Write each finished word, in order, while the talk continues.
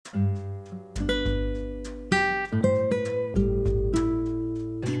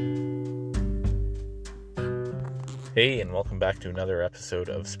Hey, and welcome back to another episode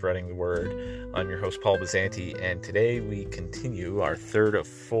of Spreading the Word. I'm your host, Paul Bazzanti, and today we continue our third of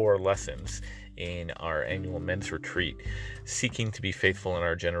 4 lessons in our annual men's retreat, Seeking to be Faithful in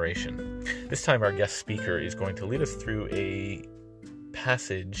Our Generation. This time our guest speaker is going to lead us through a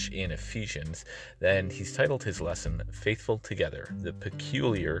passage in Ephesians, and he's titled his lesson, Faithful Together, the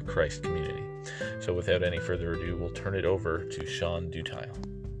Peculiar Christ Community. So without any further ado, we'll turn it over to Sean Dutile.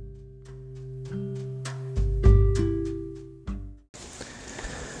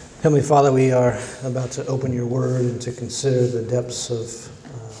 Heavenly Father, we are about to open your word and to consider the depths of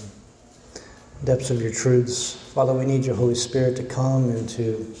your truths. Father, we need your Holy Spirit to come and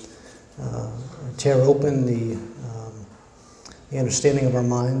to tear open the understanding of our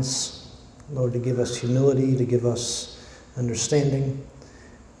minds. Lord, to give us humility, to give us understanding.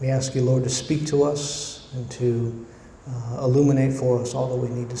 We ask you, Lord, to speak to us and to illuminate for us all that we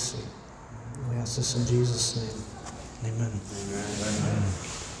need to see. We ask this in Jesus' name. Amen. Amen.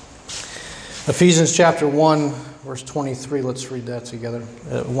 Ephesians chapter 1, verse 23, let's read that together,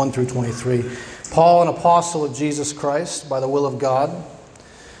 1 through 23. Paul, an apostle of Jesus Christ, by the will of God,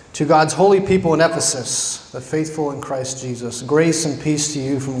 to God's holy people in Ephesus, the faithful in Christ Jesus, grace and peace to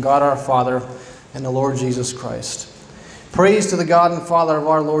you from God our Father and the Lord Jesus Christ. Praise to the God and Father of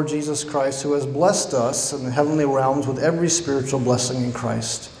our Lord Jesus Christ, who has blessed us in the heavenly realms with every spiritual blessing in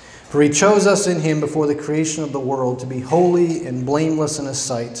Christ. For he chose us in him before the creation of the world to be holy and blameless in his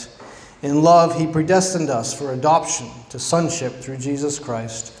sight. In love, he predestined us for adoption to sonship through Jesus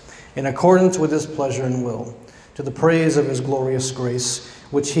Christ, in accordance with his pleasure and will, to the praise of his glorious grace,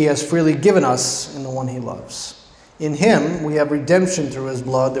 which he has freely given us in the one he loves. In him we have redemption through his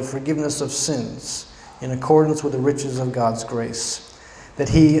blood, the forgiveness of sins, in accordance with the riches of God's grace, that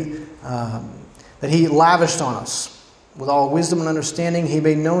he lavished on us. With all wisdom and understanding, he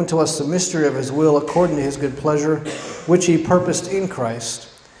made known to us the mystery of his will, according to his good pleasure, which he purposed in Christ,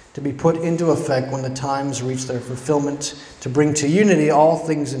 to be put into effect when the times reach their fulfillment, to bring to unity all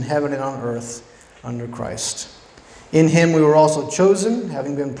things in heaven and on earth under Christ. In him we were also chosen,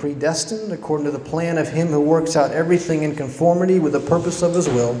 having been predestined according to the plan of him who works out everything in conformity with the purpose of his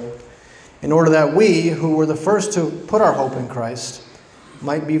will, in order that we, who were the first to put our hope in Christ,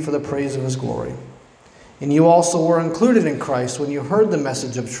 might be for the praise of his glory. And you also were included in Christ when you heard the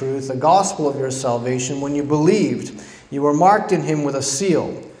message of truth, the gospel of your salvation. When you believed, you were marked in him with a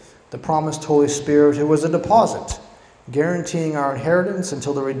seal, the promised Holy Spirit, who was a deposit, guaranteeing our inheritance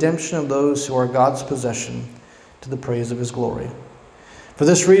until the redemption of those who are God's possession, to the praise of his glory. For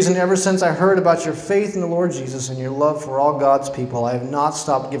this reason, ever since I heard about your faith in the Lord Jesus and your love for all God's people, I have not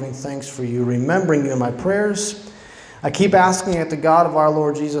stopped giving thanks for you, remembering you in my prayers. I keep asking that the God of our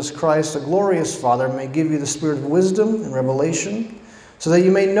Lord Jesus Christ, the glorious Father, may give you the spirit of wisdom and revelation, so that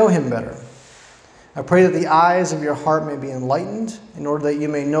you may know him better. I pray that the eyes of your heart may be enlightened, in order that you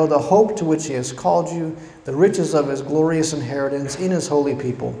may know the hope to which he has called you, the riches of his glorious inheritance in his holy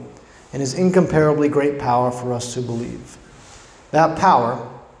people, and his incomparably great power for us to believe. That power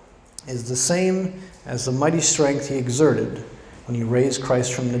is the same as the mighty strength he exerted when he raised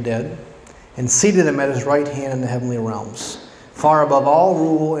Christ from the dead and seated him at his right hand in the heavenly realms, far above all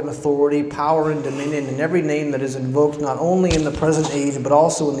rule and authority, power and dominion, and every name that is invoked not only in the present age, but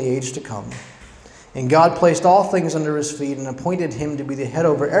also in the age to come. And God placed all things under his feet and appointed him to be the head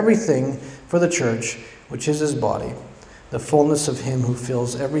over everything for the church, which is his body, the fullness of him who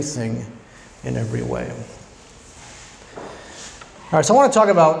fills everything in every way. All right, so I want to talk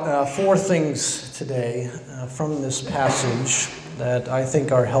about 4 things today from this passage that I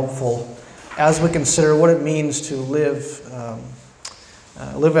think are helpful as we consider what it means to live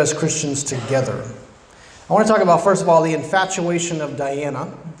as Christians together. I want to talk about, first of all, the infatuation of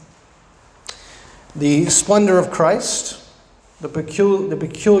Diana, the splendor of Christ, the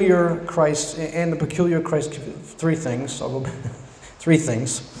peculiar Christ, and the peculiar Christ. 3 things. I'll go 3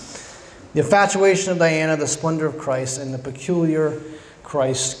 things. The infatuation of Diana, the splendor of Christ, and the peculiar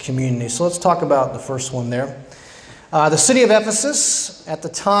Christ community. So let's talk about the first one there. The city of Ephesus, at the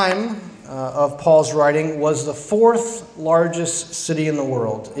time of Paul's writing, was the 4th largest city in the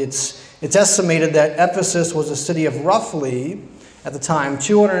world. It's estimated that Ephesus was a city of roughly, at the time,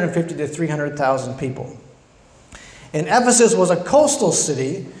 250 to 300,000 people. And Ephesus was a coastal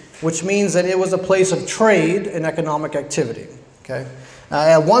city, which means that it was a place of trade and economic activity. Okay?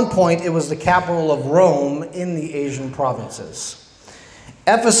 At one point, it was the capital of Rome in the Asian provinces.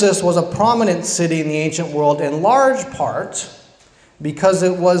 Ephesus was a prominent city in the ancient world in large part because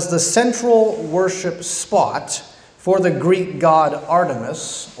it was the central worship spot for the Greek god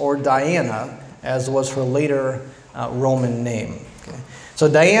Artemis, or Diana, as was her later Roman name. Okay. So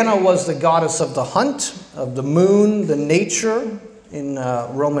Diana was the goddess of the hunt, of the moon, the nature in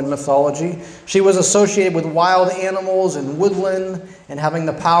Roman mythology. She was associated with wild animals and woodland and having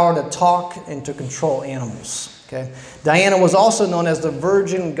the power to talk and to control animals. Okay. Diana was also known as the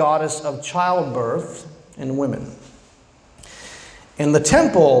virgin goddess of childbirth and women. And the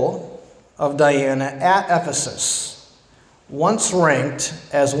temple of Diana at Ephesus once ranked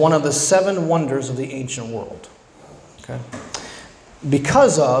as one of the 7 wonders of the ancient world. Okay.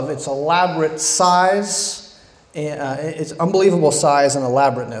 Because of its elaborate size, its unbelievable size and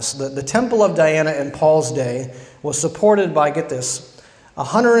elaborateness. The temple of Diana in Paul's day was supported by, get this,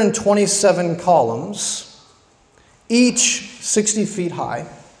 127 columns, each 60 feet high.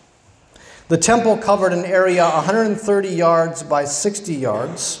 The temple covered an area 130 yards by 60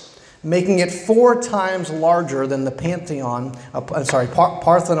 yards, making it 4 times larger than the Parthenon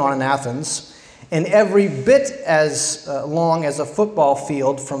in Athens, and every bit as long as a football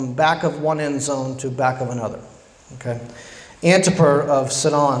field from back of one end zone to back of another. Okay. Antipater of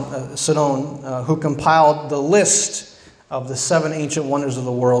Sidon, who compiled the list of the 7 ancient wonders of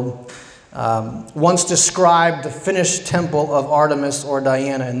the world, once described the finished temple of Artemis or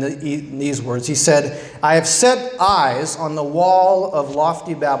Diana in these words. He said, "I have set eyes on the wall of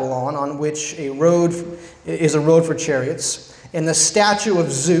lofty Babylon, on which is a road for chariots, and the statue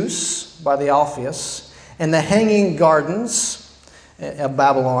of Zeus by the Alpheus, and the hanging gardens of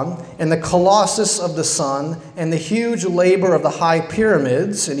Babylon, and the Colossus of the sun, and the huge labor of the high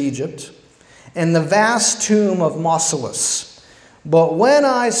pyramids in Egypt, and the vast tomb of Mausolus. But when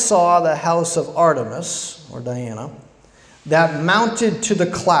I saw the house of Artemis, or Diana, that mounted to the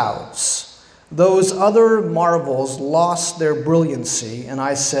clouds, those other marvels lost their brilliancy, and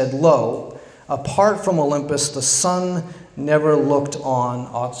I said, Lo, apart from Olympus, the sun never looked on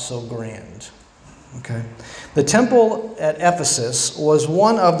aught so grand." Okay. The temple at Ephesus was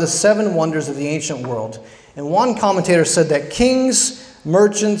one of the 7 wonders of the ancient world. And one commentator said that kings,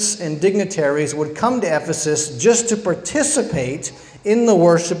 merchants, and dignitaries would come to Ephesus just to participate in the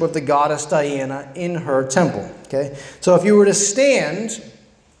worship of the goddess Diana in her temple. Okay. So if you were to stand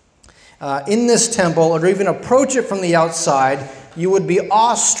in this temple or even approach it from the outside, you would be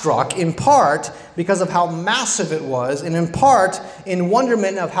awestruck, in part because of how massive it was, and in part in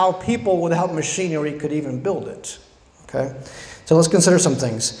wonderment of how people without machinery could even build it. Okay? So let's consider some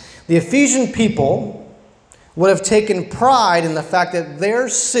things. The Ephesian people would have taken pride in the fact that their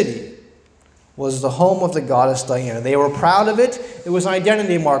city was the home of the goddess Diana. They were proud of it. It was an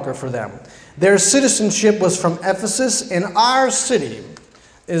identity marker for them. Their citizenship was from Ephesus, and our city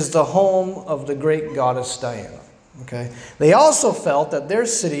is the home of the great goddess Diana. Okay. They also felt that their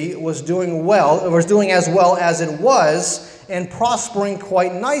city was doing as well as it was, and prospering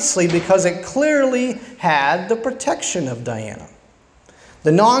quite nicely because it clearly had the protection of Diana.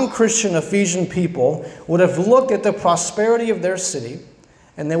 The non-Christian Ephesian people would have looked at the prosperity of their city,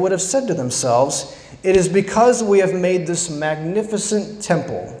 and they would have said to themselves, "It is because we have made this magnificent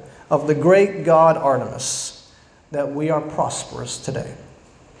temple of the great god Artemis that we are prosperous today."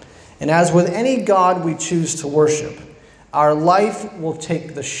 And as with any god we choose to worship, our life will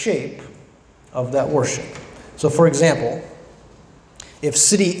take the shape of that worship. So for example, if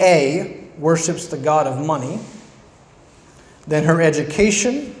City A worships the god of money, then her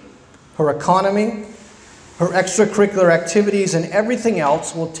education, her economy, her extracurricular activities, and everything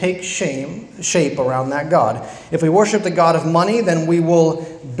else will take shape around that god. If we worship the god of money, then we will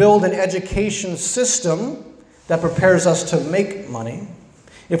build an education system that prepares us to make money.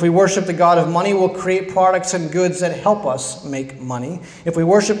 If we worship the god of money, we'll create products and goods that help us make money. If we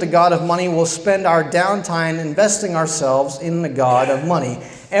worship the god of money, we'll spend our downtime investing ourselves in the god of money.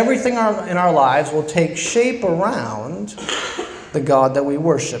 Everything in our lives will take shape around the god that we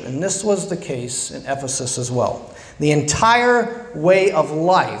worship. And this was the case in Ephesus as well. The entire way of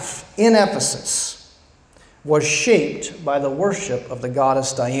life in Ephesus was shaped by the worship of the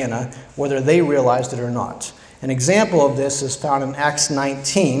goddess Diana, whether they realized it or not. An example of this is found in Acts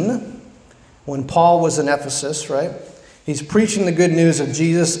 19, when Paul was in Ephesus, right? He's preaching the good news of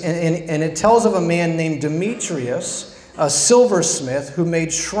Jesus, and it tells of a man named Demetrius, a silversmith, who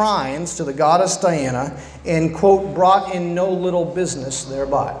made shrines to the goddess Diana and, quote, brought in no little business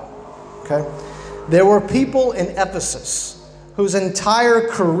thereby. Okay? There were people in Ephesus whose entire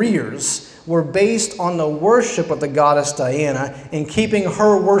careers were based on the worship of the goddess Diana and keeping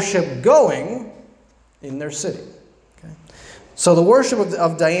her worship going in their city. Okay? So the worship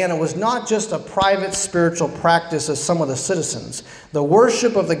of Diana was not just a private spiritual practice as some of the citizens. The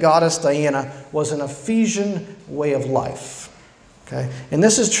worship of the goddess Diana was an Ephesian way of life. Okay? And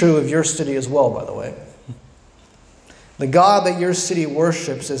this is true of your city as well, by the way. The God that your city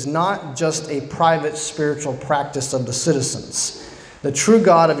worships is not just a private spiritual practice of the citizens. The true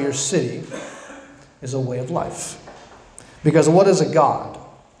God of your city is a way of life. Because what is a God?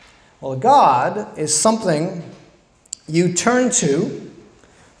 Well, a God is something you turn to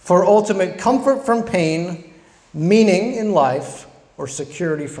for ultimate comfort from pain, meaning in life, or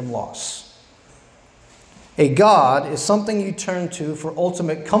security from loss. A God is something you turn to for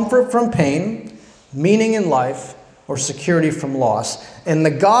ultimate comfort from pain, meaning in life, or security from loss. And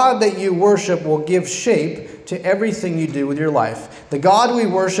the God that you worship will give shape to everything you do with your life. The God we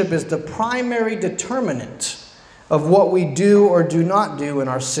worship is the primary determinant of what we do or do not do in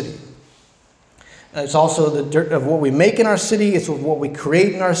our city. It's also of what we make in our city. It's what we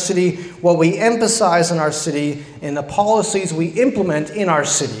create in our city, what we emphasize in our city, and the policies we implement in our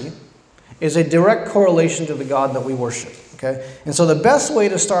city is a direct correlation to the God that we worship. Okay? And so the best way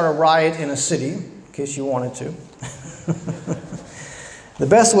to start a riot in a city, in case you wanted to, the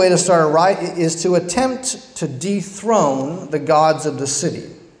best way to start a riot is to attempt to dethrone the gods of the city.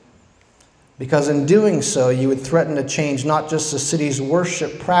 Because in doing so, you would threaten to change not just the city's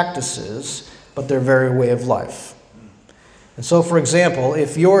worship practices, but their very way of life. And so, for example,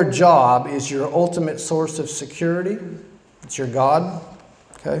 if your job is your ultimate source of security, it's your God,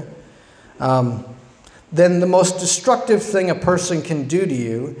 okay, then the most destructive thing a person can do to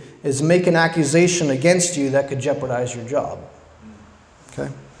you is make an accusation against you that could jeopardize your job. Okay?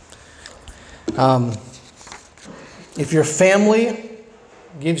 If your family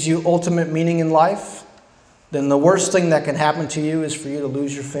gives you ultimate meaning in life, then the worst thing that can happen to you is for you to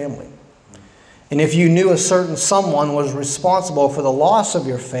lose your family. And if you knew a certain someone was responsible for the loss of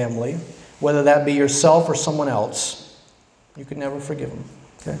your family, whether that be yourself or someone else, you could never forgive them.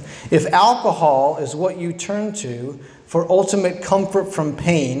 Okay? If alcohol is what you turn to for ultimate comfort from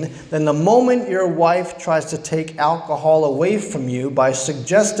pain, then the moment your wife tries to take alcohol away from you by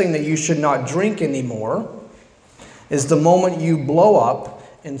suggesting that you should not drink anymore is the moment you blow up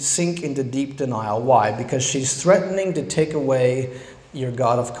and sink into deep denial. Why? Because she's threatening to take away your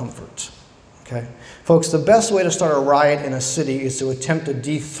God of comfort. Okay? Folks, the best way to start a riot in a city is to attempt to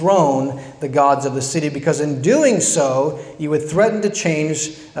dethrone the gods of the city, because in doing so, you would threaten to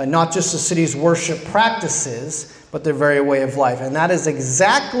change not just the city's worship practices, but their very way of life. And that is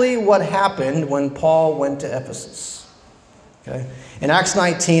exactly what happened when Paul went to Ephesus. Okay? In Acts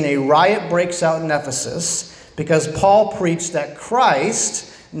 19, a riot breaks out in Ephesus because Paul preached that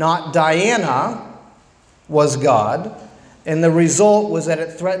Christ, not Diana, was God. And the result was that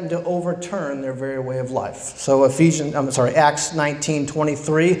it threatened to overturn their very way of life. So Acts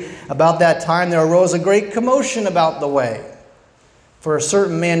 19:23, about that time there arose a great commotion about the way. For a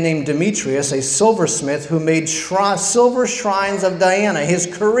certain man named Demetrius, a silversmith, who made silver shrines of Diana. His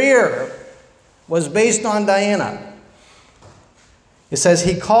career was based on Diana. It says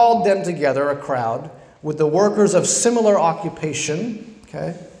he called them together, a crowd, with the workers of similar occupation.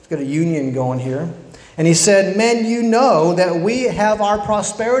 Okay, let's get a union going here. And he said, "Men, you know that we have our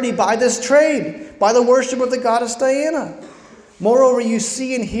prosperity by this trade, by the worship of the goddess Diana. Moreover, you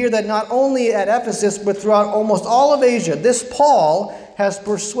see and hear that not only at Ephesus, but throughout almost all of Asia, this Paul has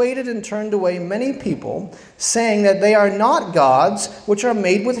persuaded and turned away many people, saying that they are not gods which are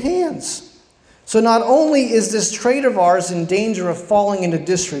made with hands. So not only is this trade of ours in danger of falling into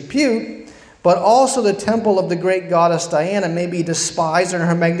disrepute, but also the temple of the great goddess Diana may be despised and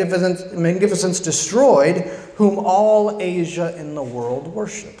her magnificence destroyed, whom all Asia and the world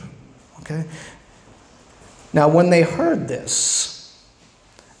worship." Okay? Now, when they heard this,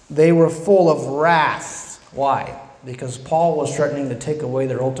 they were full of wrath. Why? Because Paul was threatening to take away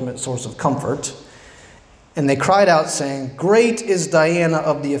their ultimate source of comfort. And they cried out, saying, "Great is Diana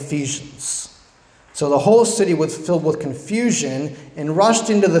of the Ephesians." So the whole city was filled with confusion and rushed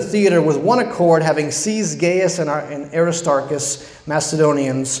into the theater with one accord, having seized Gaius and Aristarchus,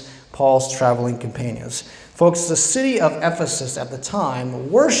 Macedonians, Paul's traveling companions. Folks, the city of Ephesus at the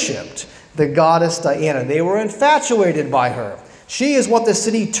time worshipped the goddess Diana. They were infatuated by her. She is what the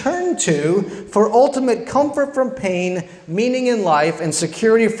city turned to for ultimate comfort from pain, meaning in life, and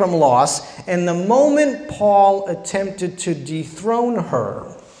security from loss. And the moment Paul attempted to dethrone her,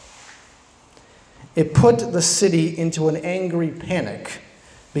 it put the city into an angry panic,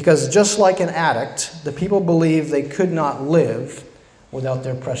 because just like an addict, the people believed they could not live without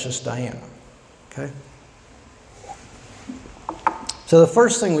their precious Diana. Okay? So the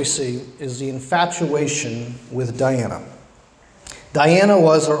first thing we see is the infatuation with Diana. Diana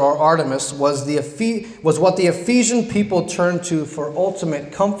was, or Artemis, was what the Ephesian people turned to for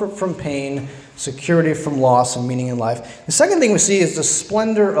ultimate comfort from pain, security from loss, and meaning in life. The second thing we see is the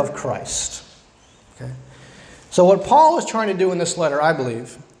splendor of Christ. Okay? So what Paul is trying to do in this letter, I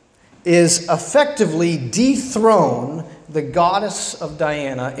believe, is effectively dethrone the goddess of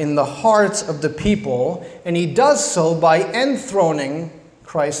Diana in the hearts of the people, and he does so by enthroning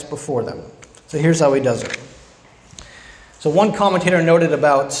Christ before them. So here's how he does it. So one commentator noted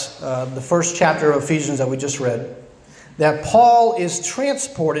about the first chapter of Ephesians that we just read, that Paul is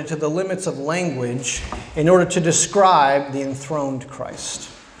transported to the limits of language in order to describe the enthroned Christ.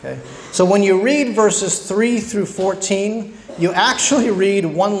 Okay? So when you read verses 3 through 14, you actually read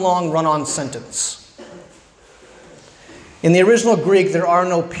one long run-on sentence. In the original Greek, there are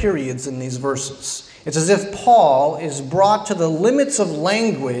no periods in these verses. It's as if Paul is brought to the limits of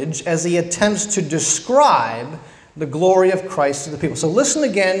language as he attempts to describe the glory of Christ to the people. So listen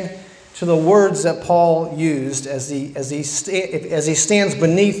again to the words that Paul used as he stands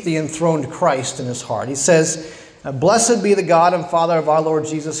beneath the enthroned Christ in his heart. He says, "Blessed be the God and Father of our Lord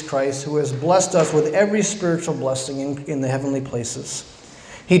Jesus Christ, who has blessed us with every spiritual blessing in the heavenly places.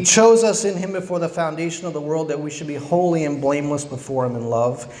 He chose us in him before the foundation of the world that we should be holy and blameless before him in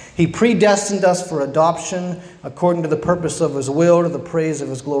love. He predestined us for adoption according to the purpose of his will, to the praise of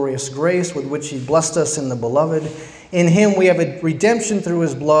his glorious grace with which he blessed us in the beloved. In him we have a redemption through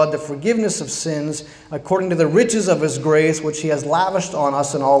his blood, the forgiveness of sins, according to the riches of his grace, which he has lavished on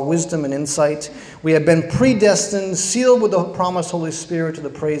us in all wisdom and insight. We have been predestined, sealed with the promised Holy Spirit to the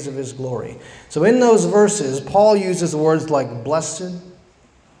praise of his glory." So in those verses, Paul uses words like blessed,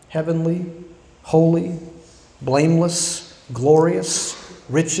 heavenly, holy, blameless, glorious,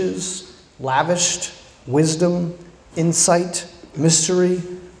 riches, lavished, wisdom, insight, mystery,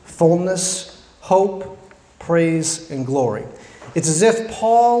 fullness, hope, praise, and glory. It's as if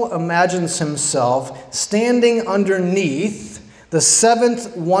Paul imagines himself standing underneath the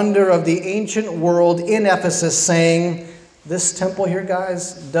seventh wonder of the ancient world in Ephesus, saying, "This temple here,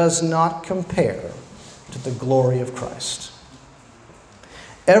 guys, does not compare to the glory of Christ."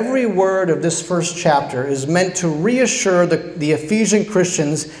 Every word of this first chapter is meant to reassure the Ephesian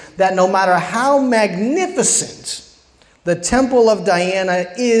Christians that no matter how magnificent the temple of Diana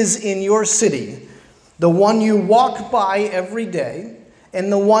is in your city, the one you walk by every day,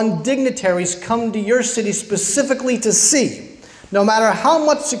 and the one dignitaries come to your city specifically to see, no matter how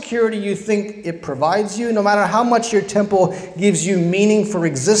much security you think it provides you, no matter how much your temple gives you meaning for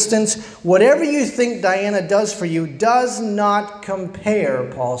existence, whatever you think Diana does for you does not compare,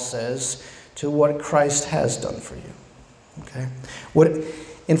 Paul says, to what Christ has done for you. Okay?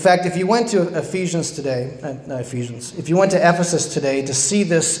 In fact, if you went to Ephesians today, if you went to Ephesus today to see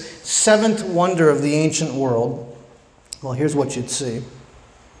this seventh wonder of the ancient world, well, here's what you'd see.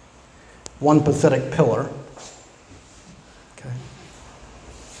 One pathetic pillar.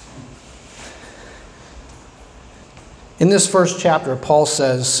 In this first chapter, Paul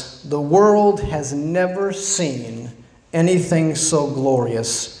says, "The world has never seen anything so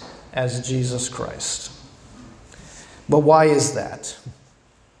glorious as Jesus Christ." But why is that?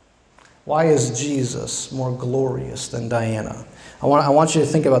 Why is Jesus more glorious than Diana? I want you to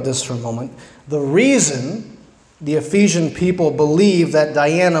think about this for a moment. The reason the Ephesian people believed that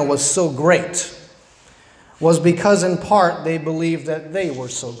Diana was so great was because in part they believed that they were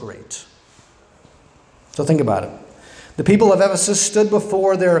so great. So think about it. The people of Ephesus stood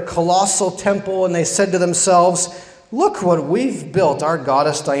before their colossal temple and they said to themselves, "Look what we've built, our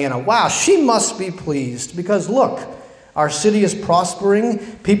goddess Diana. Wow, she must be pleased because look, our city is prospering.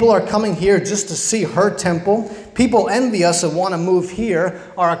 People are coming here just to see her temple. People envy us and want to move here.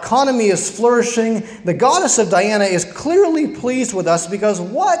 Our economy is flourishing. The goddess of Diana is clearly pleased with us because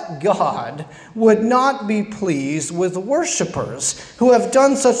what God would not be pleased with worshipers who have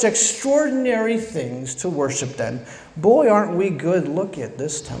done such extraordinary things to worship them? Boy, aren't we good. Look at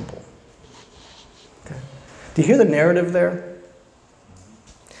this temple." Okay. Do you hear the narrative there?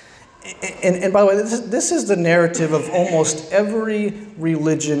 And by the way, this is the narrative of almost every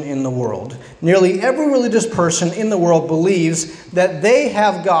religion in the world. Nearly every religious person in the world believes that they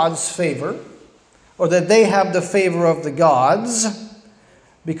have God's favor, or that they have the favor of the gods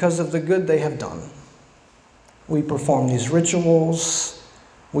because of the good they have done. We perform these rituals.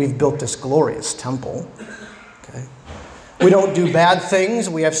 We've built this glorious temple. Okay. We don't do bad things.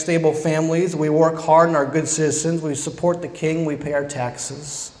 We have stable families. We work hard and are good citizens. We support the king. We pay our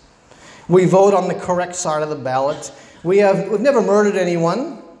taxes. We vote on the correct side of the ballot. We've never murdered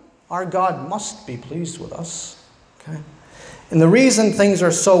anyone. Our God must be pleased with us. Okay? And the reason things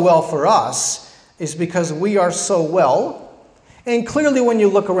are so well for us is because we are so well. And clearly when you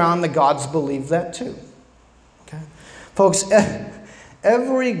look around, the gods believe that too. Okay? Folks,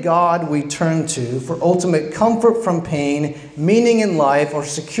 Every god we turn to for ultimate comfort from pain, meaning in life, or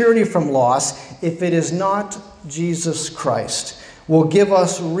security from loss, if it is not Jesus Christ, will give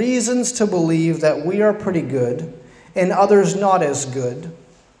us reasons to believe that we are pretty good and others not as good.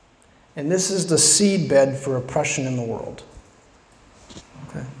 And this is the seedbed for oppression in the world.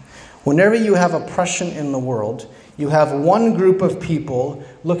 Okay? Whenever you have oppression in the world, you have one group of people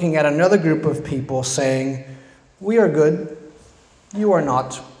looking at another group of people saying, we are good, you are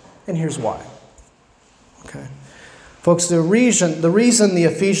not, and here's why. Okay? Folks, the reason the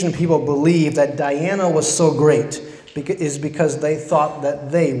Ephesian people believed that Diana was so great is because they thought that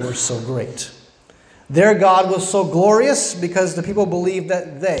they were so great. Their God was so glorious because the people believed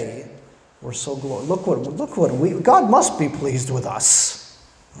that they were so glorious. Look what God must be pleased with us,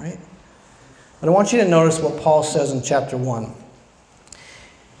 right? But I want you to notice what Paul says in chapter 1.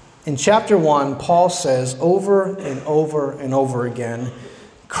 In chapter 1, Paul says over and over and over again,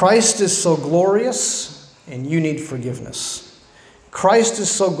 Christ is so glorious and you need forgiveness. Christ is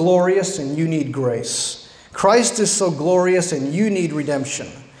so glorious and you need grace. Christ is so glorious and you need redemption.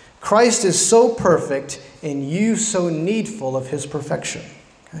 Christ is so perfect and you so needful of his perfection.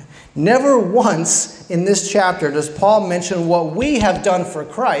 Okay? Never once in this chapter does Paul mention what we have done for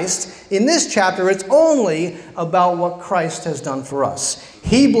Christ. In this chapter, it's only about what Christ has done for us.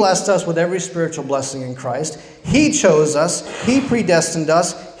 He blessed us with every spiritual blessing in Christ. He chose us. He predestined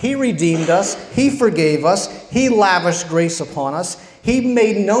us. He redeemed us. He forgave us. He lavished grace upon us. He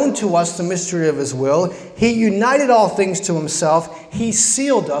made known to us the mystery of his will. He united all things to himself. He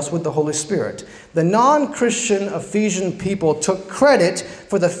sealed us with the Holy Spirit. The non-Christian Ephesian people took credit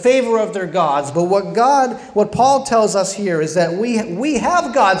for the favor of their gods. But what Paul tells us here is that we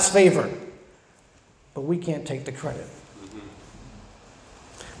have God's favor, but we can't take the credit.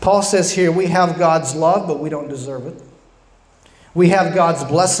 Paul says here, we have God's love, but we don't deserve it. We have God's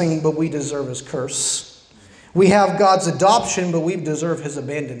blessing, but we deserve his curse. We have God's adoption, but we deserve his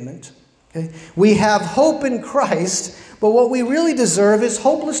abandonment. Okay? We have hope in Christ, but what we really deserve is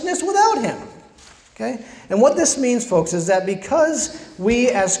hopelessness without him. Okay? And what this means, folks, is that because we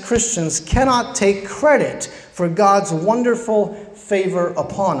as Christians cannot take credit for God's wonderful favor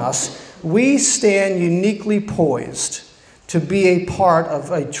upon us, we stand uniquely poised to be a part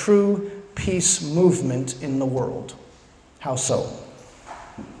of a true peace movement in the world. How so?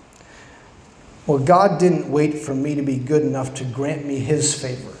 Well, God didn't wait for me to be good enough to grant me his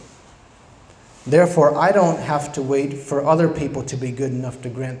favor. Therefore, I don't have to wait for other people to be good enough to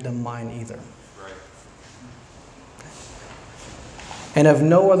grant them mine either. Right. And of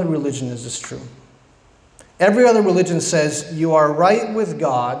no other religion is this true. Every other religion says you are right with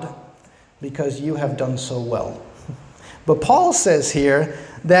God because you have done so well. But Paul says here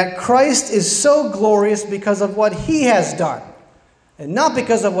that Christ is so glorious because of what he has done, and not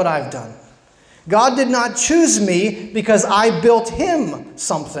because of what I've done. God did not choose me because I built him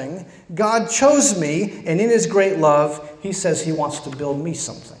something. God chose me, and in his great love, he says he wants to build me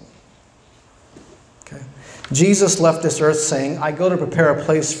something. Okay? Jesus left this earth saying, I go to prepare a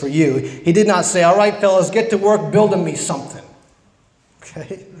place for you. He did not say, all right, fellas, get to work building me something.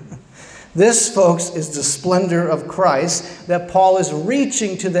 Okay? This, folks, is the splendor of Christ that Paul is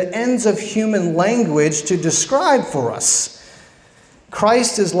reaching to the ends of human language to describe for us.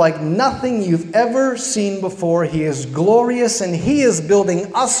 Christ is like nothing you've ever seen before. He is glorious, and he is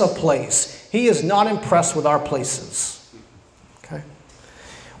building us a place. He is not impressed with our places. Okay?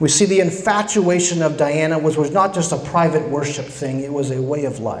 We see the infatuation of Diana was not just a private worship thing. It was a way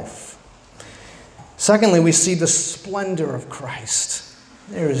of life. Secondly, we see the splendor of Christ.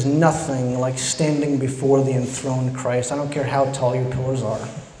 There is nothing like standing before the enthroned Christ. I don't care how tall your pillars are.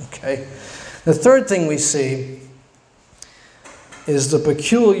 Okay? The third thing we see is the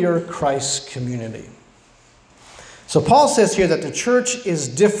peculiar Christ community. So Paul says here that the church is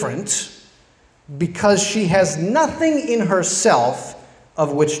different because she has nothing in herself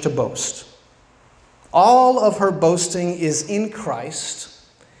of which to boast. All of her boasting is in Christ,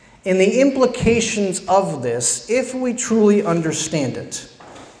 and the implications of this, if we truly understand it,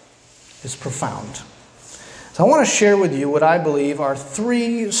 is profound. So I want to share with you what I believe are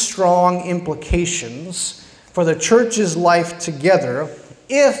three strong implications for the church's life together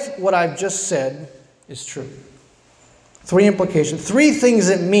if what I've just said is true. Three implications. Three things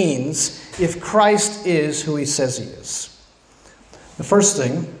it means if Christ is who he says he is. The first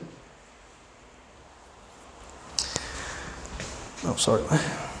thing...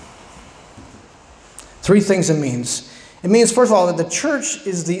 Three things it means. It means, first of all, that the church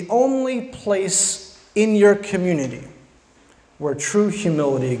is the only place in your community where true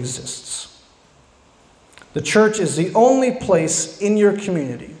humility exists. The church is the only place in your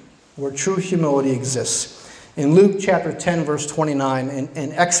community where true humility exists. In Luke chapter 10, verse 29,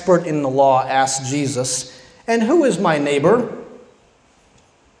 an expert in the law asked Jesus, "And who is my neighbor?"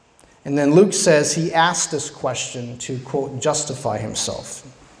 And then Luke says he asked this question to, quote, justify himself.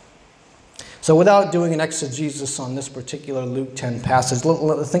 So without doing an exegesis on this particular Luke 10 passage,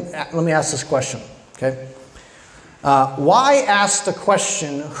 let me ask this question, okay? Why ask the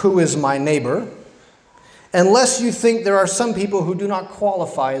question, "Who is my neighbor?" unless you think there are some people who do not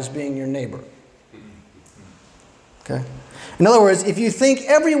qualify as being your neighbor? Okay? In other words, if you think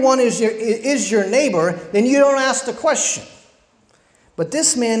everyone is your neighbor, then you don't ask the question. But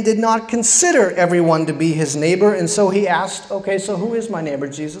this man did not consider everyone to be his neighbor, and so he asked, "Okay, so who is my neighbor,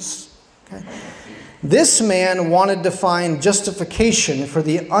 Jesus?" Okay. This man wanted to find justification for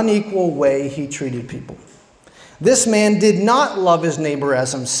the unequal way he treated people. This man did not love his neighbor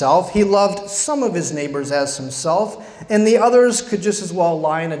as himself. He loved some of his neighbors as himself, and the others could just as well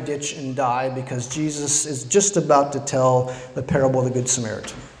lie in a ditch and die, because Jesus is just about to tell the parable of the Good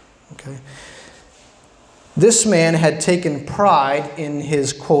Samaritan. Okay? This man had taken pride in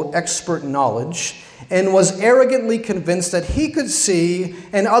his, quote, expert knowledge, and was arrogantly convinced that he could see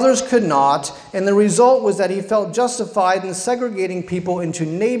and others could not, and the result was that he felt justified in segregating people into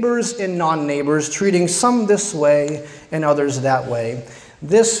neighbors and non-neighbors, treating some this way and others that way.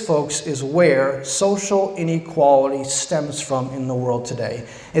 This, folks, is where social inequality stems from in the world today.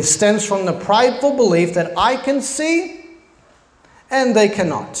 It stems from the prideful belief that I can see and they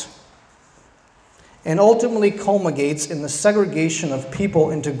cannot, and ultimately culminates in the segregation of people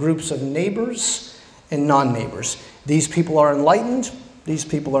into groups of neighbors and non-neighbors. These people are enlightened, these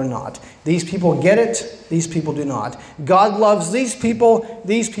people are not. These people get it, these people do not. God loves these people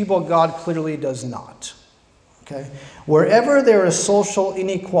God clearly does not. Okay? Wherever there is social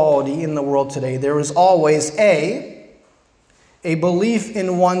inequality in the world today, there is always A, belief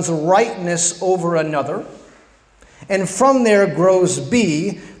in one's rightness over another, and from there grows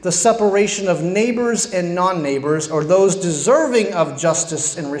B, the separation of neighbors and non-neighbors, or those deserving of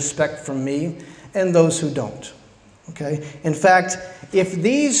justice and respect from me, and those who don't. Okay? In fact, if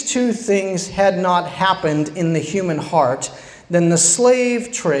these two things had not happened in the human heart, then the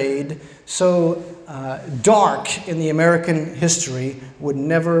slave trade, so dark in the American history, would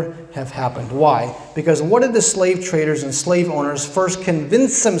never have happened. Why? Because what did the slave traders and slave owners first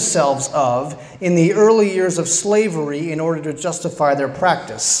convince themselves of in the early years of slavery in order to justify their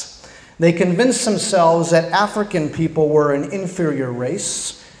practice? They convinced themselves that African people were an inferior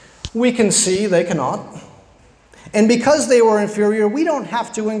race. We can see, they cannot. And because they were inferior, we don't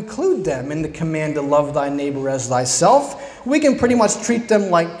have to include them in the command to love thy neighbor as thyself. We can pretty much treat them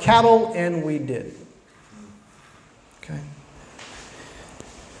like cattle, and we did. Okay?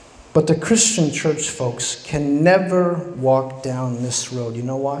 But the Christian church, folks, can never walk down this road. You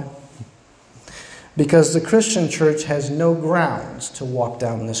know why? Because the Christian church has no grounds to walk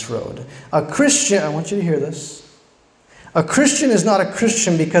down this road. A Christian, I want you to hear this. A Christian is not a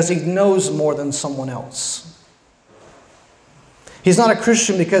Christian because he knows more than someone else. He's not a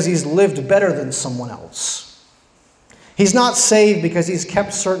Christian because he's lived better than someone else. He's not saved because he's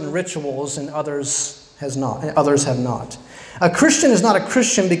kept certain rituals and others have not. A Christian is not a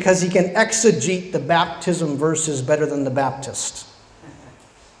Christian because he can exegete the baptism verses better than the Baptist.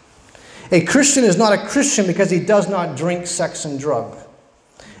 A Christian is not a Christian because he does not drink, sex, and drug.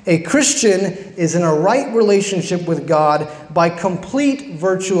 A Christian is in a right relationship with God by complete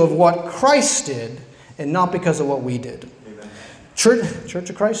virtue of what Christ did and not because of what we did. Amen. Church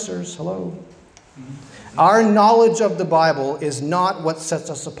of Christers, hello. Our knowledge of the Bible is not what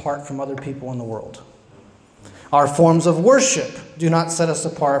sets us apart from other people in the world. Our forms of worship do not set us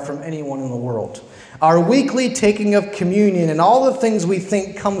apart from anyone in the world. Our weekly taking of communion and all the things we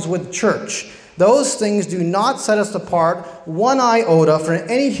think comes with church, those things do not set us apart one iota from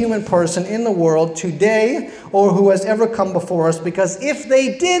any human person in the world today or who has ever come before us, because if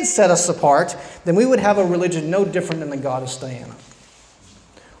they did set us apart, then we would have a religion no different than the goddess Diana.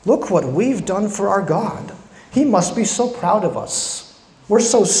 Look what we've done for our God. He must be so proud of us. We're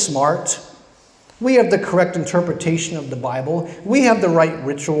so smart. We have the correct interpretation of the Bible. We have the right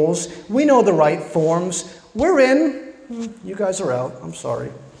rituals. We know the right forms. We're in. You guys are out. I'm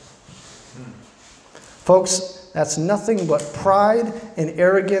sorry. Folks, that's nothing but pride and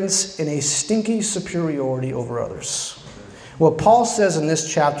arrogance and a stinky superiority over others. What Paul says in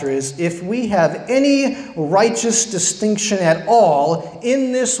this chapter is, if we have any righteous distinction at all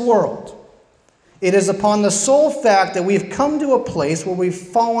in this world, it is upon the sole fact that we've come to a place where we've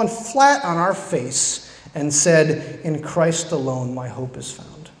fallen flat on our face and said, in Christ alone my hope is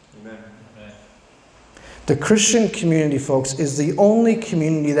found. Amen. The Christian community, folks, is the only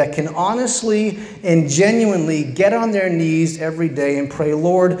community that can honestly and genuinely get on their knees every day and pray,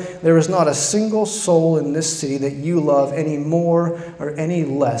 Lord, there is not a single soul in this city that you love any more or any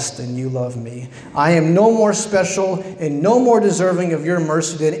less than you love me. I am no more special and no more deserving of your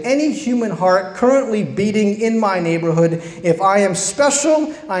mercy than any human heart currently beating in my neighborhood. If I am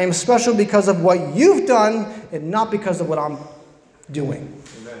special because of what you've done and not because of what I'm doing.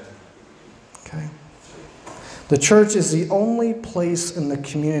 Okay? The church is the only place in the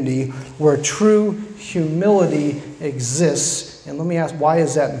community where true humility exists. And let me ask, why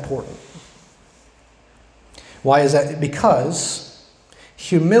is that important? Why is that? Because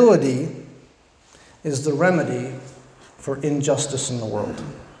humility is the remedy for injustice in the world.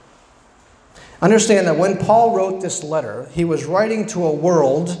 Understand that when Paul wrote this letter, he was writing to a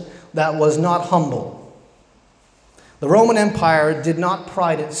world that was not humble. The Roman Empire did not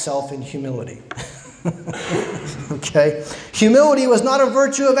pride itself in humility. Okay? Humility was not a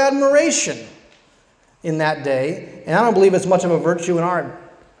virtue of admiration in that day, and I don't believe it's much of a virtue in our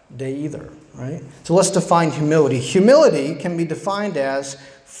day either, right? So let's define humility. Humility can be defined as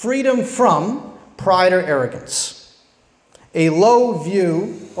freedom from pride or arrogance, a low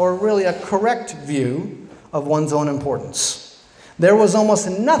view, or really a correct view of one's own importance. There was almost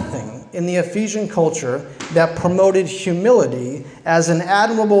nothing in the Ephesian culture that promoted humility as an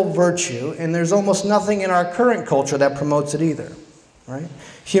admirable virtue, and there's almost nothing in our current culture that promotes it either. Right?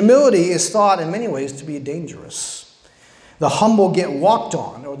 Humility is thought in many ways to be dangerous. The humble get walked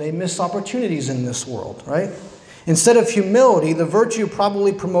on, or they miss opportunities in this world. Right? Instead of humility, the virtue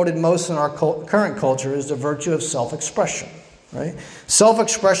probably promoted most in our current culture is the virtue of self-expression. Right?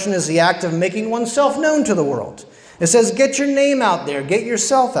 Self-expression is the act of making oneself known to the world. It says, get your name out there. Get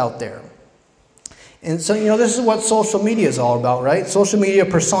yourself out there. And so, this is what social media is all about, right? Social media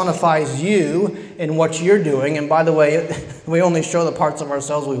personifies you and what you're doing. And by the way, we only show the parts of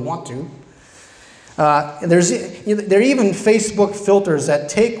ourselves we want to. There are even Facebook filters that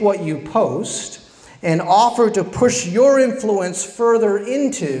take what you post and offer to push your influence further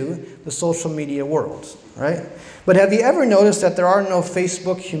into the social media world, right? But have you ever noticed that there are no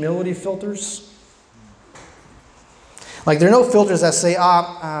Facebook humility filters? Like, there are no filters that say,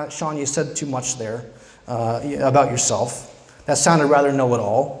 Sean, you said too much there about yourself. That sounded rather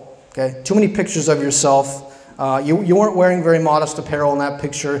know-it-all. Okay? Too many pictures of yourself. You weren't wearing very modest apparel in that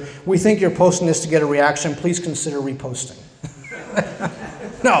picture. We think you're posting this to get a reaction. Please consider reposting.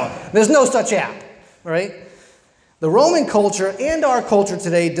 No, there's no such app. Right? The Roman culture and our culture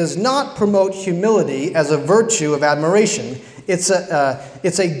today does not promote humility as a virtue of admiration. It's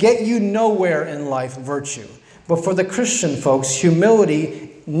a get-you-nowhere-in-life virtue. But for the Christian folks,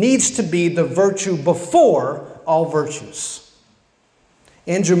 humility needs to be the virtue before all virtues.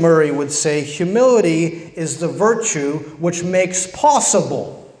 Andrew Murray would say, humility is the virtue which makes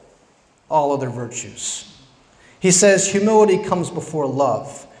possible all other virtues. He says humility comes before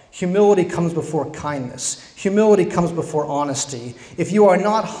love. Humility comes before kindness. Humility comes before honesty. If you are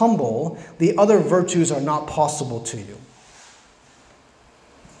not humble, the other virtues are not possible to you.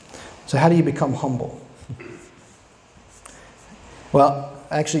 So how do you become humble? Well,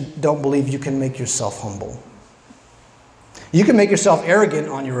 I actually don't believe you can make yourself humble. You can make yourself arrogant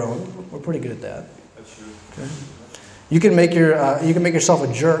on your own. We're pretty good at that. That's true. Okay. You can make yourself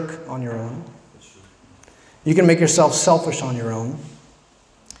a jerk on your own. That's true. You can make yourself selfish on your own.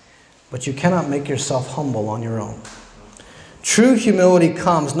 But you cannot make yourself humble on your own. True humility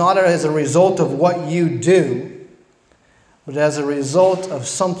comes not as a result of what you do, but as a result of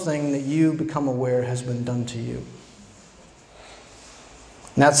something that you become aware has been done to you.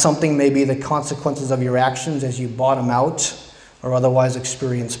 And that something may be the consequences of your actions as you bottom out or otherwise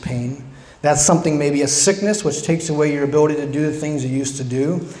experience pain. That something may be a sickness which takes away your ability to do the things you used to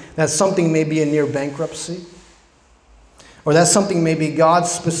do. That something may be a near bankruptcy. Or that something may be God's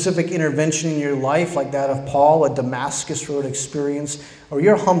specific intervention in your life, like that of Paul, a Damascus Road experience. Or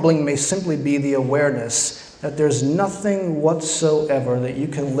your humbling may simply be the awareness that there's nothing whatsoever that you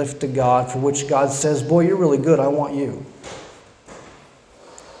can lift to God for which God says, boy, you're really good, I want you.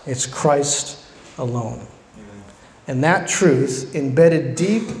 It's Christ alone. Amen. And that truth, embedded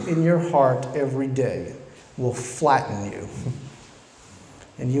deep in your heart every day, will flatten you.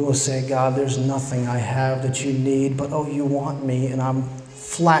 And you will say, God, there's nothing I have that you need, but oh, you want me, and I'm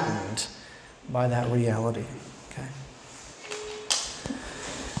flattened by that reality. Okay?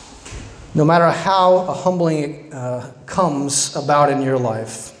 No matter how a humbling comes about in your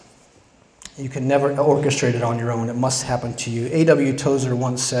life, you can never orchestrate it on your own. It must happen to you. A.W. Tozer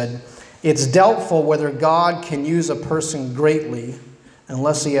once said, it's doubtful whether God can use a person greatly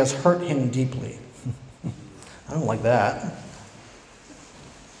unless he has hurt him deeply. I don't like that.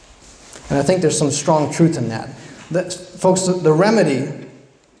 And I think there's some strong truth in that. Folks, the remedy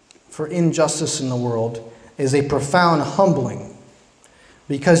for injustice in the world is a profound humbling.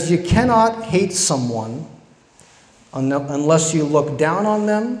 Because you cannot hate someone unless you look down on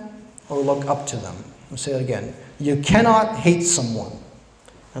them or look up to them. I'll say it again. You cannot hate someone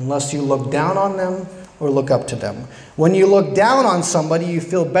unless you look down on them or look up to them. When you look down on somebody, you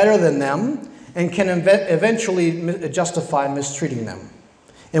feel better than them and can eventually justify mistreating them.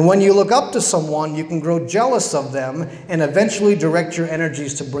 And when you look up to someone, you can grow jealous of them and eventually direct your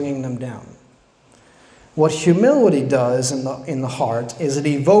energies to bringing them down. What humility does in the heart is it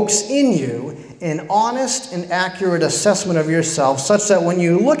evokes in you an honest and accurate assessment of yourself, such that when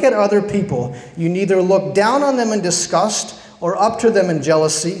you look at other people, you neither look down on them in disgust or up to them in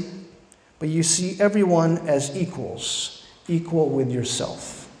jealousy, but you see everyone as equals, equal with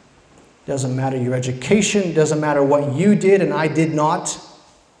yourself. Doesn't matter your education, doesn't matter what you did and I did not.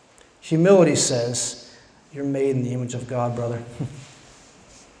 Humility says, you're made in the image of God, brother.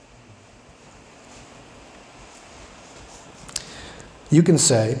 You can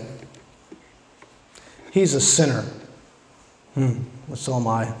say, he's a sinner. So am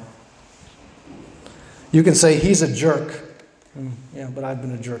I. You can say, he's a jerk. Yeah, but I've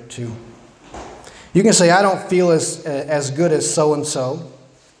been a jerk too. You can say, I don't feel as good as so-and-so.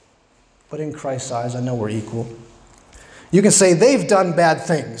 But in Christ's eyes, I know we're equal. You can say, they've done bad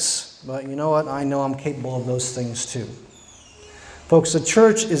things. But you know what? I know I'm capable of those things too. Folks, the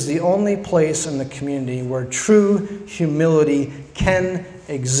church is the only place in the community where true humility can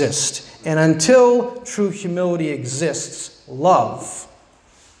exist. And until true humility exists, love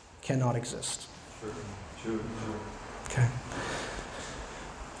cannot exist. True. Okay.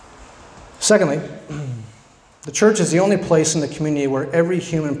 Secondly, the church is the only place in the community where every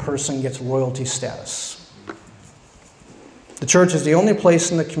human person gets royalty status. The church is the only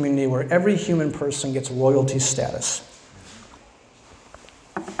place in the community where every human person gets royalty status.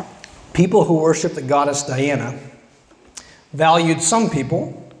 People who worship the goddess Diana valued some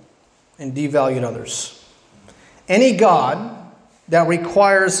people and devalued others. Any god that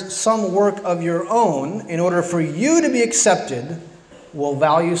requires some work of your own in order for you to be accepted will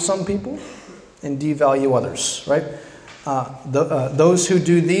value some people and devalue others, right? Those who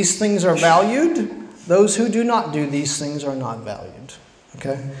do these things are valued. Those who do not do these things are not valued.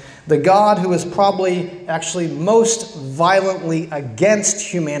 Okay? The God who is probably actually most violently against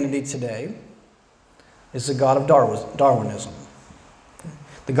humanity today is the God of Darwinism.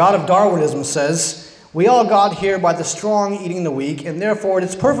 The God of Darwinism says, we all got here by the strong eating the weak, and therefore it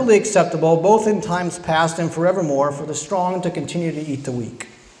is perfectly acceptable, both in times past and forevermore, for the strong to continue to eat the weak.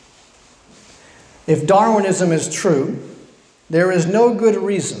 If Darwinism is true, there is no good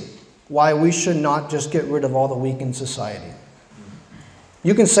reason why we should not just get rid of all the weak in society.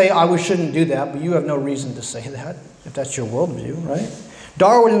 You can say, we shouldn't do that, but you have no reason to say that, if that's your worldview, right?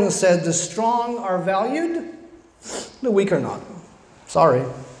 Darwinism says the strong are valued, the weak are not. Sorry.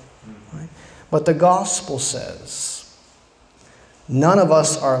 Right? But the gospel says, none of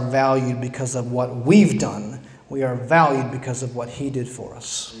us are valued because of what we've done. We are valued because of what he did for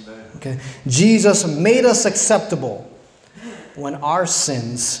us. Okay? Jesus made us acceptable when our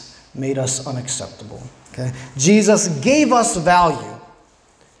sins made us unacceptable. Okay? Jesus gave us value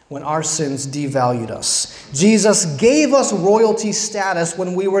when our sins devalued us. Jesus gave us royalty status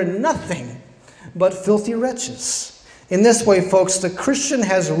when we were nothing but filthy wretches. In this way, folks, the Christian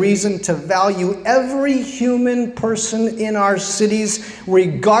has reason to value every human person in our cities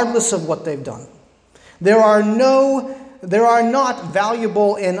regardless of what they've done. There are not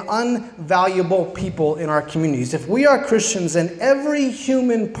valuable and unvaluable people in our communities. If we are Christians, then every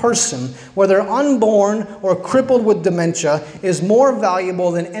human person, whether unborn or crippled with dementia, is more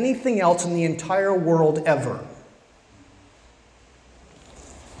valuable than anything else in the entire world ever.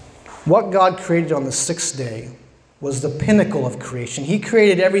 What God created on the sixth day was the pinnacle of creation. He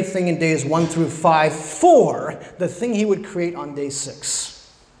created everything in days 1 through 5 for the thing he would create on day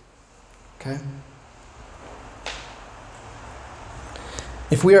 6. Okay?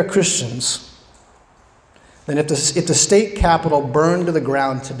 If we are Christians, then if the state capitol burned to the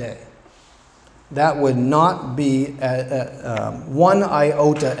ground today, that would not be one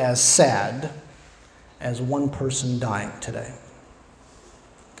iota as sad as one person dying today.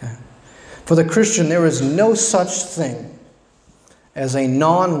 Okay? For the Christian, there is no such thing as a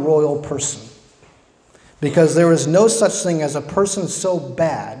non-royal person, because there is no such thing as a person so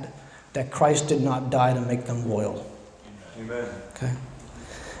bad that Christ did not die to make them royal. Amen. Okay?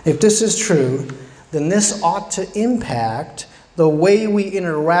 If this is true, then this ought to impact the way we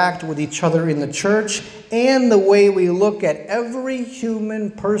interact with each other in the church, and the way we look at every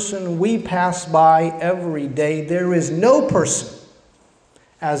human person we pass by every day. There is no person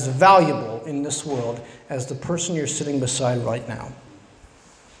as valuable in this world as the person you're sitting beside right now.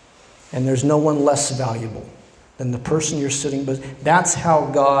 And there's no one less valuable than the person you're sitting beside. That's how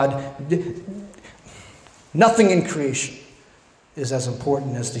God did. Nothing in creation is as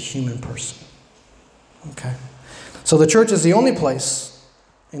important as the human person. Okay? So the church is the only place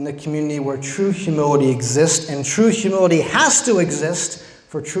in the community where true humility exists, and true humility has to exist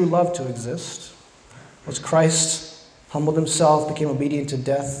for true love to exist. Was Christ humbled himself, became obedient to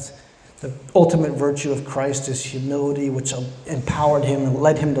death. The ultimate virtue of Christ is humility, which empowered him and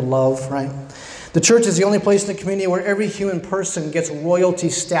led him to love, right? The church is the only place in the community where every human person gets royalty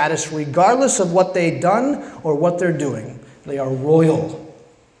status regardless of what they've done or what they're doing. They are royal.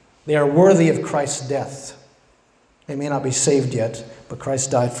 They are worthy of Christ's death. They may not be saved yet, but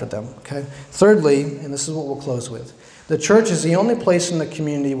Christ died for them. Okay? Thirdly, and this is what we'll close with, the church is the only place in the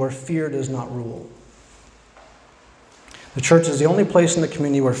community where fear does not rule. The church is the only place in the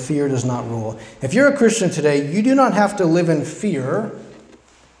community where fear does not rule. If you're a Christian today, you do not have to live in fear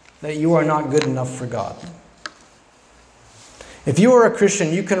that you are not good enough for God. If you are a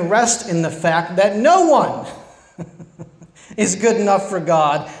Christian, you can rest in the fact that no one is good enough for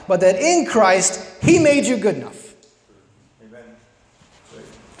God, but that in Christ, He made you good enough. Amen.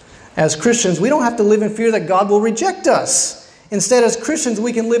 As Christians, we don't have to live in fear that God will reject us. Instead, as Christians,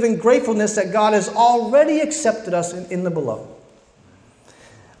 we can live in gratefulness that God has already accepted us in the beloved.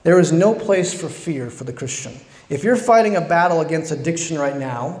 There is no place for fear for the Christian. If you're fighting a battle against addiction right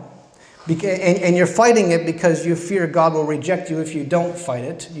now, and you're fighting it because you fear God will reject you if you don't fight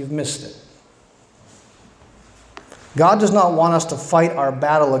it, you've missed it. God does not want us to fight our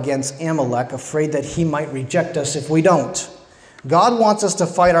battle against Amalek, afraid that he might reject us if we don't. God wants us to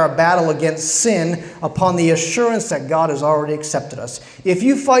fight our battle against sin upon the assurance that God has already accepted us. If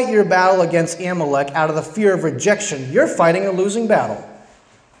you fight your battle against Amalek out of the fear of rejection, you're fighting a losing battle.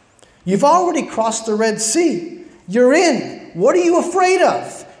 You've already crossed the Red Sea. You're in. What are you afraid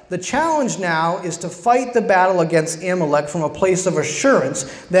of? The challenge now is to fight the battle against Amalek from a place of assurance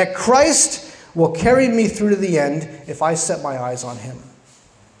that Christ will carry me through to the end if I set my eyes on Him.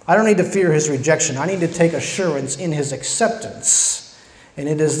 I don't need to fear His rejection. I need to take assurance in His acceptance. And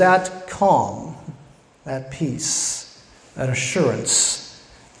it is that calm, that peace, that assurance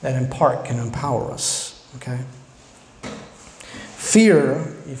that in part can empower us. Okay?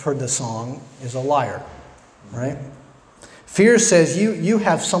 Fear, you've heard the song, is a liar, right? Fear says you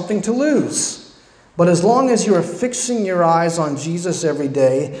have something to lose. But as long as you are fixing your eyes on Jesus every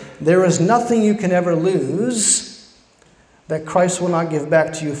day, there is nothing you can ever lose that Christ will not give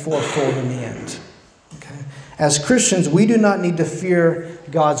back to you fourfold in the end. Okay? As Christians, we do not need to fear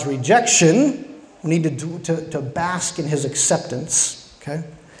God's rejection. We need to bask in His acceptance. Okay?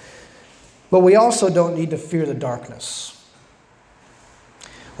 But we also don't need to fear the darkness.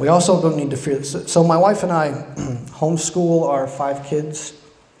 We also don't need to fear. So my wife and I homeschool our 5 kids.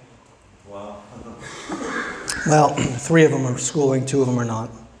 Wow. Well, 3 of them are schooling, 2 of them are not.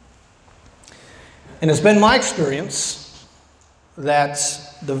 And it's been my experience that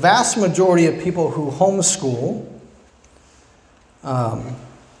the vast majority of people who homeschool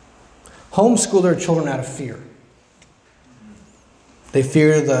their children out of fear. They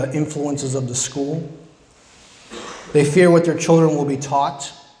fear the influences of the school. They fear what their children will be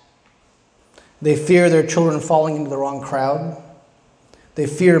taught. They fear their children falling into the wrong crowd. They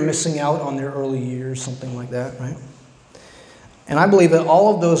fear missing out on their early years, something like that, right? And I believe that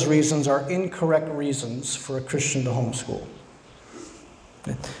all of those reasons are incorrect reasons for a Christian to homeschool.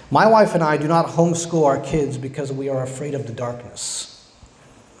 My wife and I do not homeschool our kids because we are afraid of the darkness.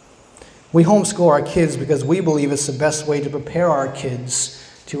 We homeschool our kids because we believe it's the best way to prepare our kids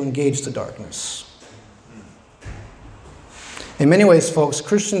to engage the darkness. In many ways, folks,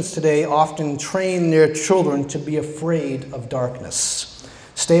 Christians today often train their children to be afraid of darkness.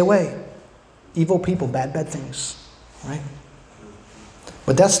 Stay away. Evil people, bad things, right?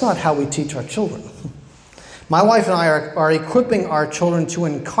 But that's not how we teach our children. My wife and I are equipping our children to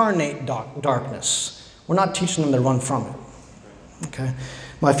incarnate darkness. We're not teaching them to run from it. Okay?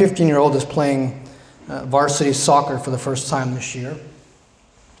 My 15-year-old is playing varsity soccer for the first time this year.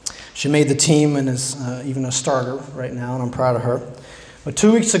 She made the team and is even a starter right now, and I'm proud of her. But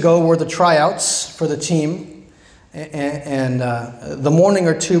 2 weeks ago were the tryouts for the team. And the morning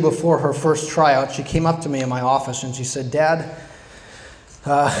or two before her first tryout, she came up to me in my office and she said, "Dad,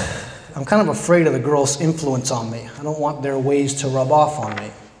 I'm kind of afraid of the girls' influence on me. I don't want their ways to rub off on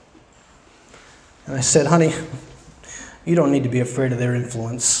me." And I said, "Honey, You don't need to be afraid of their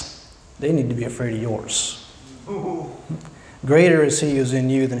influence. They need to be afraid of yours. Greater is he who's in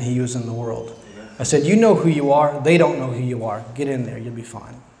you than he who's in the world. I said, you know who you are. They don't know who you are. Get in there. You'll be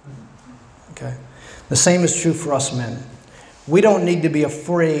fine. Okay? The same is true for us men. We don't need to be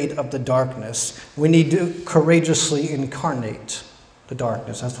afraid of the darkness. We need to courageously incarnate the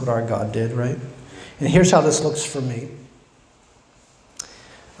darkness. That's what our God did, right? And here's how this looks for me.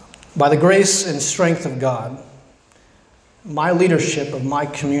 By the grace and strength of God, my leadership of my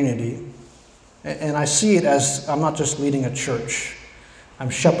community, and I see it as I'm not just leading a church,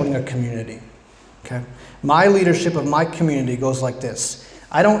 I'm shepherding a community. Okay? My leadership of my community goes like this.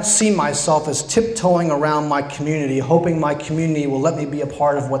 I don't see myself as tiptoeing around my community, hoping my community will let me be a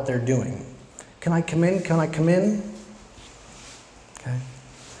part of what they're doing. Can I come in? Can I come in? Okay.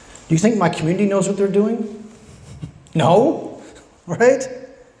 Do you think my community knows what they're doing? No, right?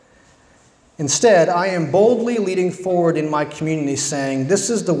 Instead, I am boldly leading forward in my community saying, this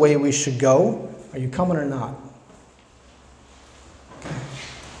is the way we should go. Are you coming or not? Okay.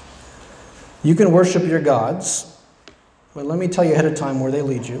 You can worship your gods, but let me tell you ahead of time where they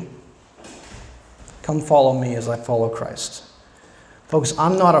lead you. Come follow me as I follow Christ. Folks,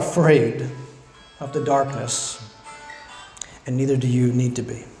 I'm not afraid of the darkness, and neither do you need to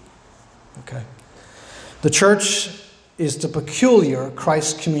be. Okay? The church is the peculiar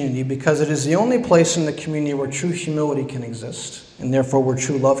Christ community because it is the only place in the community where true humility can exist, and therefore where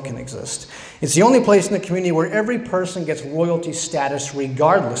true love can exist. It's the only place in the community where every person gets royalty status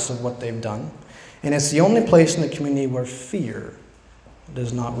regardless of what they've done. And it's the only place in the community where fear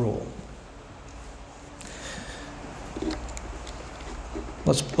does not rule.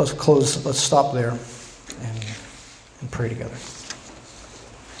 Let's close, let's stop there and pray together.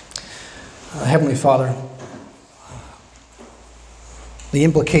 Heavenly Father, the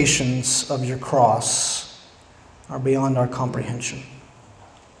implications of your cross are beyond our comprehension.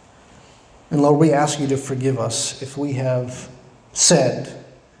 And Lord, we ask you to forgive us if we have said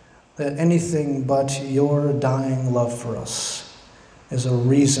that anything but your dying love for us is a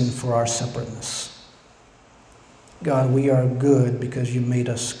reason for our separateness. God, we are good because you made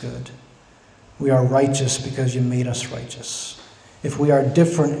us good. We are righteous because you made us righteous. If we are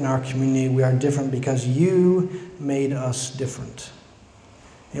different in our community, we are different because you made us different.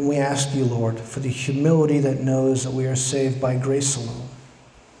 And we ask you, Lord, for the humility that knows that we are saved by grace alone.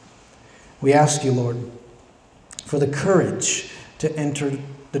 We ask you, Lord, for the courage to enter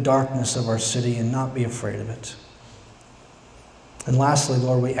the darkness of our city and not be afraid of it. And lastly,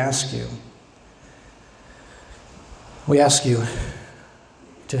 Lord, we ask you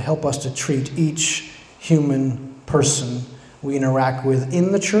to help us to treat each human person we interact with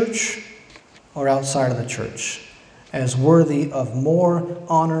in the church or outside of the church as worthy of more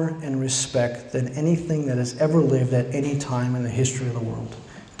honor and respect than anything that has ever lived at any time in the history of the world.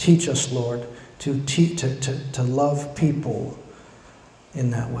 Teach us, Lord, to love people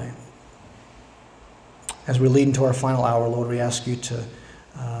in that way. As we lead into our final hour, Lord, we ask you to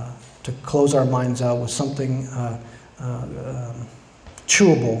close our minds out with something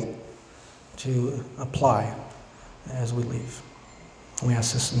chewable to apply as we leave. And we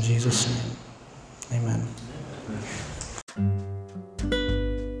ask this in Jesus' name. Amen.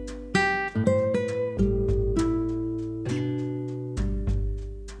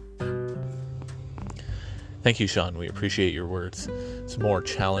 Thank you, Sean. We appreciate your words. Some more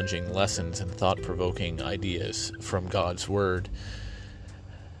challenging lessons and thought-provoking ideas from God's Word.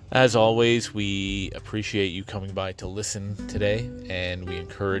 As always, we appreciate you coming by to listen today, and we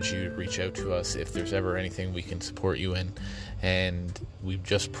encourage you to reach out to us if there's ever anything we can support you in. And we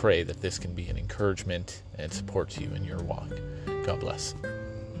just pray that this can be an encouragement and support to you in your walk. God bless.